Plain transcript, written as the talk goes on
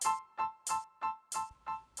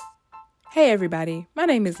Hey everybody, my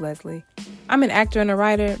name is Leslie. I'm an actor and a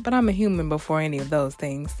writer, but I'm a human before any of those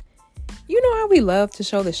things. You know how we love to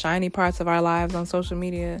show the shiny parts of our lives on social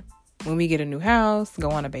media? When we get a new house,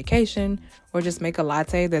 go on a vacation, or just make a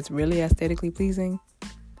latte that's really aesthetically pleasing?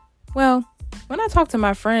 Well, when I talk to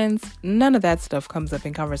my friends, none of that stuff comes up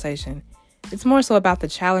in conversation. It's more so about the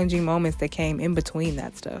challenging moments that came in between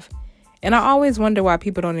that stuff. And I always wonder why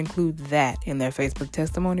people don't include that in their Facebook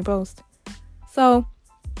testimony post. So,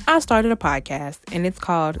 I started a podcast, and it's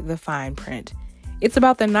called The Fine Print. It's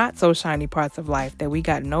about the not so shiny parts of life that we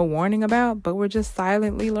got no warning about, but we're just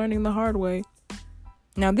silently learning the hard way.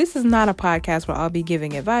 Now, this is not a podcast where I'll be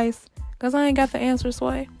giving advice, because I ain't got the answer,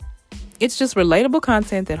 sway. It's just relatable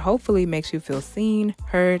content that hopefully makes you feel seen,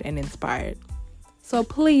 heard, and inspired. So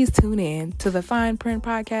please tune in to The Fine Print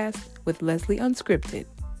Podcast with Leslie Unscripted.